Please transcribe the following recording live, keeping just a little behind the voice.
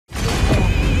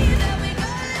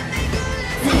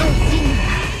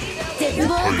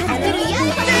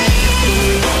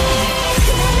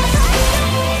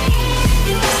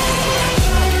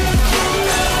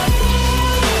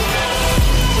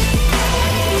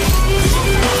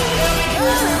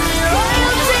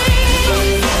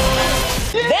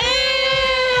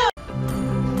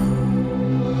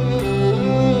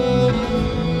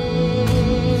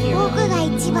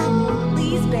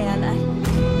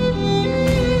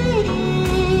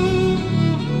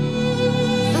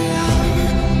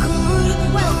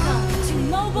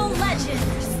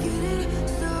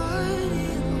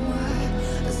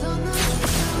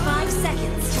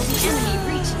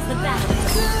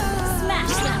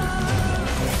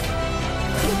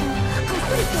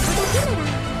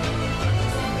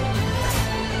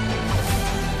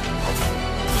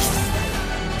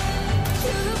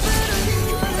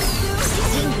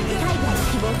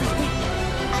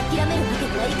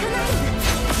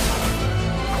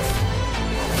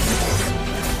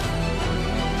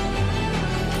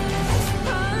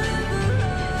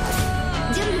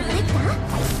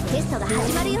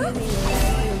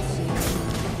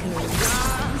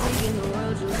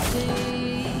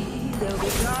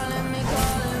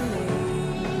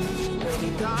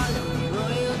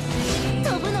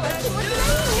ぶのは気持ちがい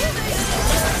いね。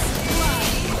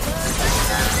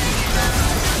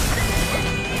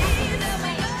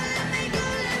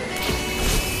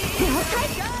了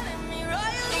解。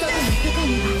外の世界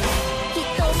にはきっ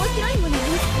と面白いものがい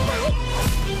っぱい。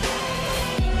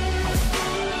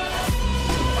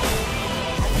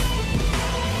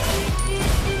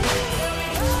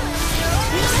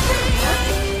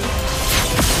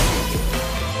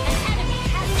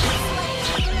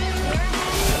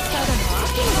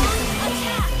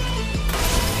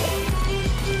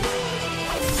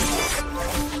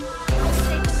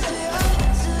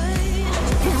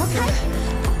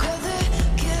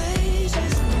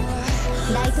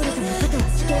ライトルトの外は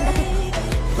危険だけど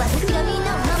私がみん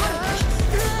なを守る。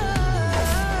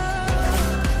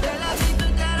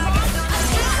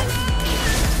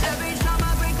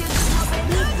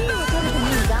1位を取るため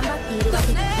に頑張っているわけ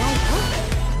じゃないよ。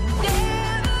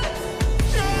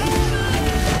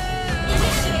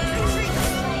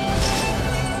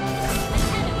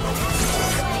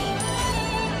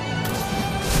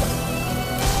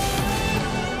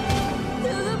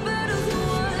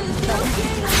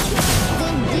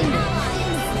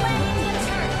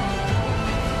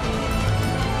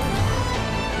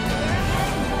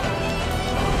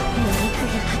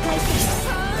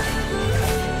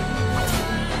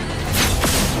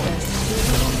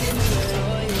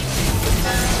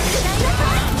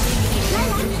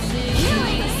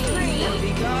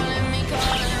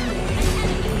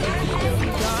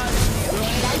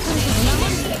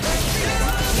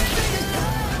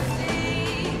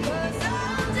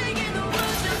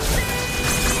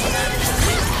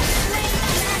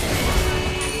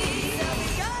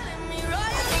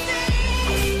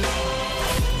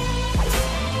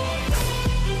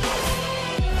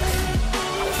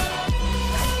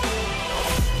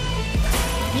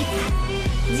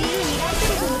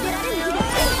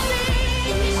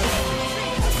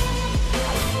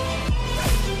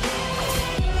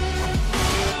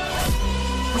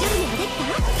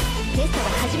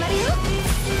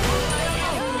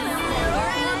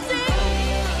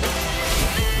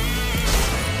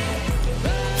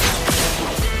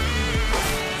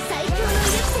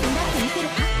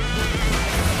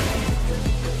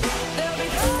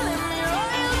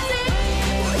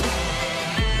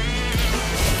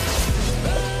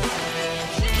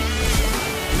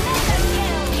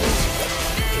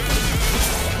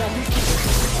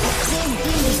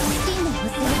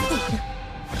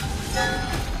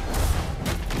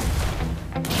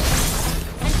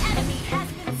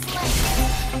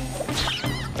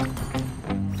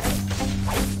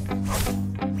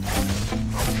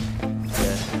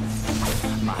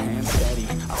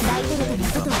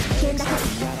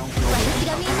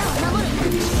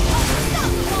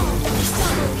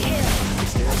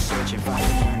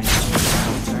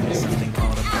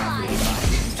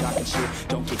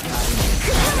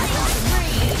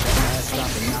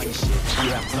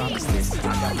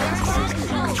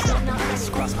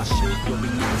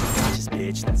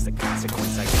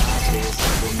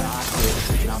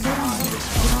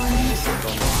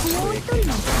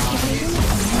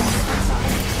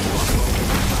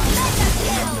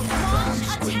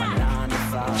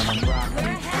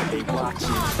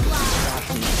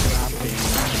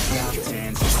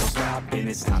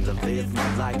It's time to live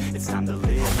my life, it's time to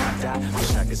live my die.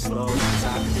 Wish I could slow the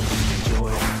time and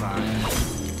enjoy the climb.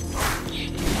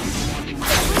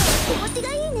 気持ちが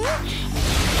いいね。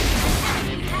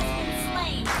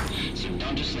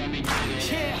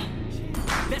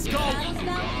Let's go.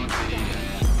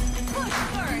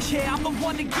 Yeah, I'm the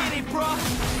one to get it, bro.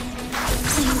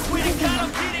 Swear to God, I'll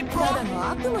get it, bro. ただ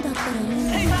の悪夢だったらいいね。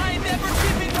 Hey, I ain't never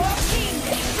giving up.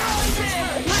 Yeah,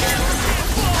 I never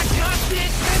give up. I got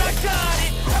this, and I got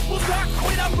it. I will not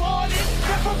quit, I'm on it.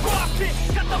 Never rock it.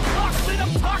 Got the box lit,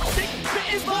 I'm toxic.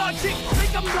 Spitting logic,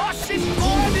 think I'm nauseous.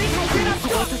 On it, and I'm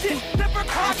toxic. Never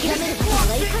cautious,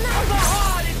 cautious. I'm the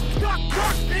hardest. Dark,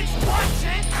 bitch, watch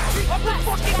it. I'm the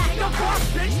fucking king of rock,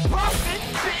 bitch. Profit,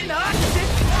 spitting hot shit.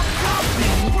 I'm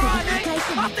confident, chronic.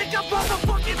 I think I'm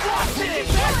motherfucking lost it.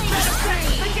 That's better sex.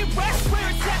 They can rest where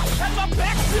it's at. Have my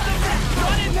back to the net.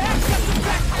 Running back, that's the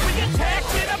fact. We attack,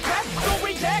 get a back. No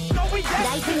react, no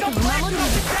react. Think I'm black, no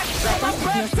react. My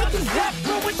breath doesn't step.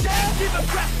 Ruin down, give a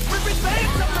crap. Ripping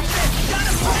bands up the bed. Got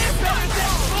a plan better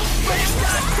than most friends.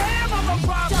 Goddamn, I'm a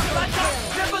rob. I got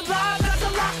never lie, that's a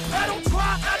lie. I don't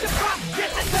try, I defy. Get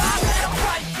the die, let 'em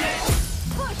fight, yeah.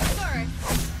 Push first.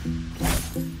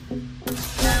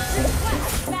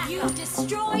 You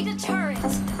destroyed a turret.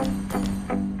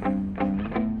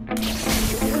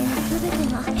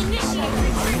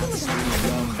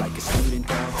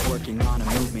 working on a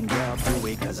movement, yeah, I'll do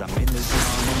it, cause I'm in the zone.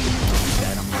 And you know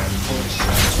that I'm ready for the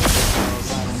show.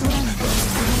 I don't know, but I'm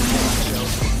feeling what I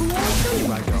chose.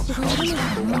 Here I go, all these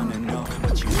people wanna know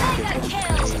what you think of me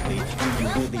lately. Do you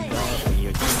really love me,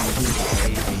 or do you really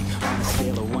hate me? On a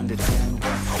scale of 1 to 10,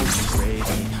 what would you grade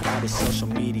me? All this social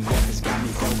media has got me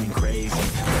going crazy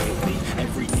lately.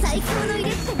 Everything's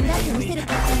invaded, mainly,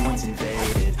 everyone's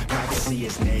invaded. Privacy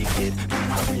is naked,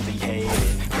 man, I really hate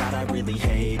it. God, I really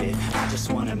hate it. I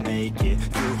just wanna make it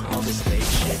through all this fake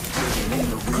shit. Living in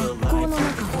the real life,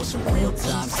 looking for some real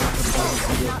time. Talking about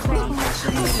real crime,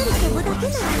 passionate in real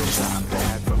rhymes. Real time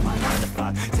back from my 9 to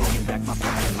 5, taking back my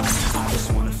fucking life. I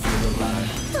just wanna feel alive.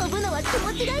 飛ぶのは気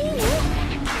持ちがいいね。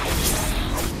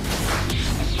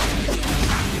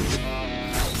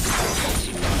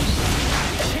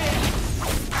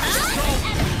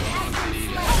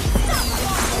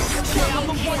Yeah, I'm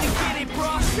the one to get it, bro.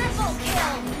 Triple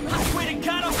kill. I swear to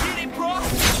God, I'll get it, bro.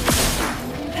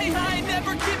 Hey, I ain't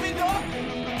never giving up.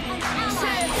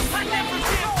 Yeah, I never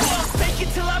give up. Fake it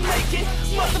till I make it.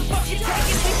 Motherfucking take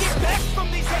it to get back from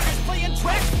these haters. Playing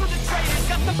tracks for the traitors.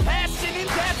 Got the passion and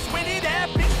that's when it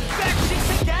happens. Factions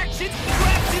take actions.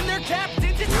 Trapped in their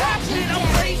captains. It's happening. I'm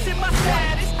raising my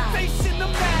status. Facing the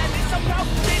madness. I'm out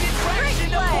getting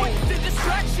traction. Avoid the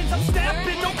distractions. I'm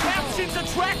snapping. No captions.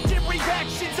 Attracting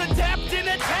reactions. Adapting,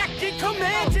 attacking.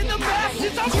 Commanding the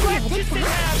masses. I'm practicing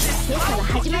habits. I'm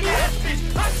fucking active.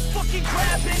 I'm fucking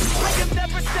grabbing. I am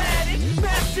never static.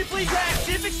 Massively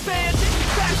active. Expanding.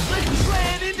 Backslid.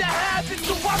 Planning to have it.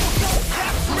 So I will go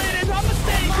capture it. And I'ma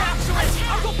stay after it.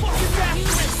 I'll go fucking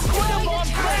master it. Put them on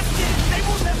blasting. They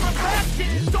will never back it.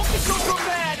 Don't be so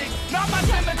dramatic. Not my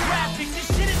demographic. This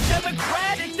shit is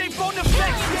democratic. They won't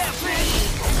affect that bitch.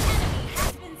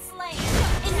 Has been slain.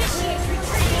 Initiate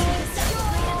retreat.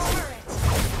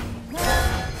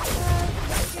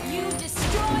 You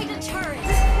destroyed a turret.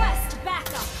 Request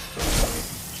backup.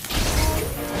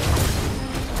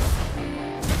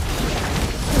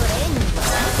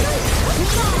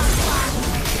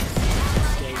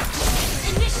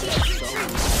 Initiate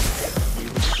retreat. We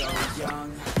were so young,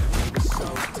 we were so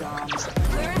dumb.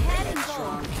 We're ahead and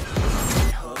goal.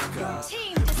 Hook up.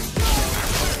 Team destroyed a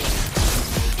turret.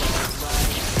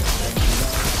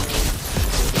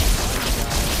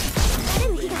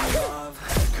 Love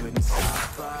couldn't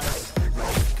stop us.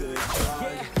 Like a good drug,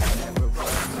 never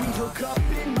run. We hook up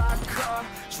in my car,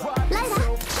 driving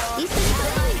so far. You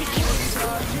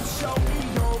show me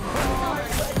your heart,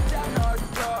 let down our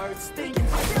guards, thinking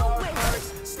for our hearts.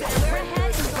 Stay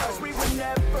with us, we were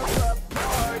never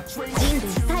apart. 人類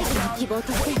最後の希望と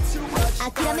して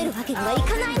諦めるわけにはいか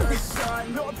ないのだ。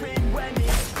 Nor pain when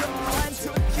it's gone.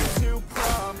 Took you to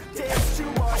prom, dance to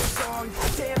our song,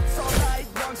 dance all night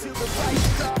long till the lights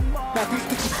come on. 私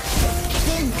たちは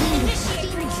全人類のチ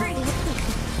ームになって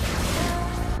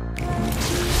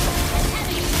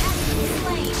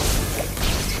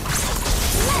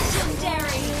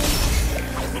Legendary!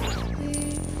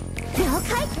 了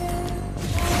解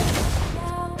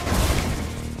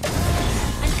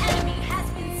An enemy has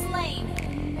been slain.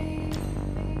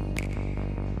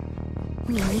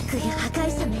 醜い破壊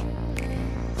者め。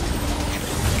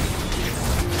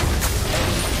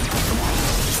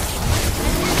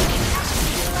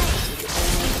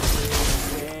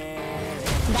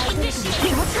大統領に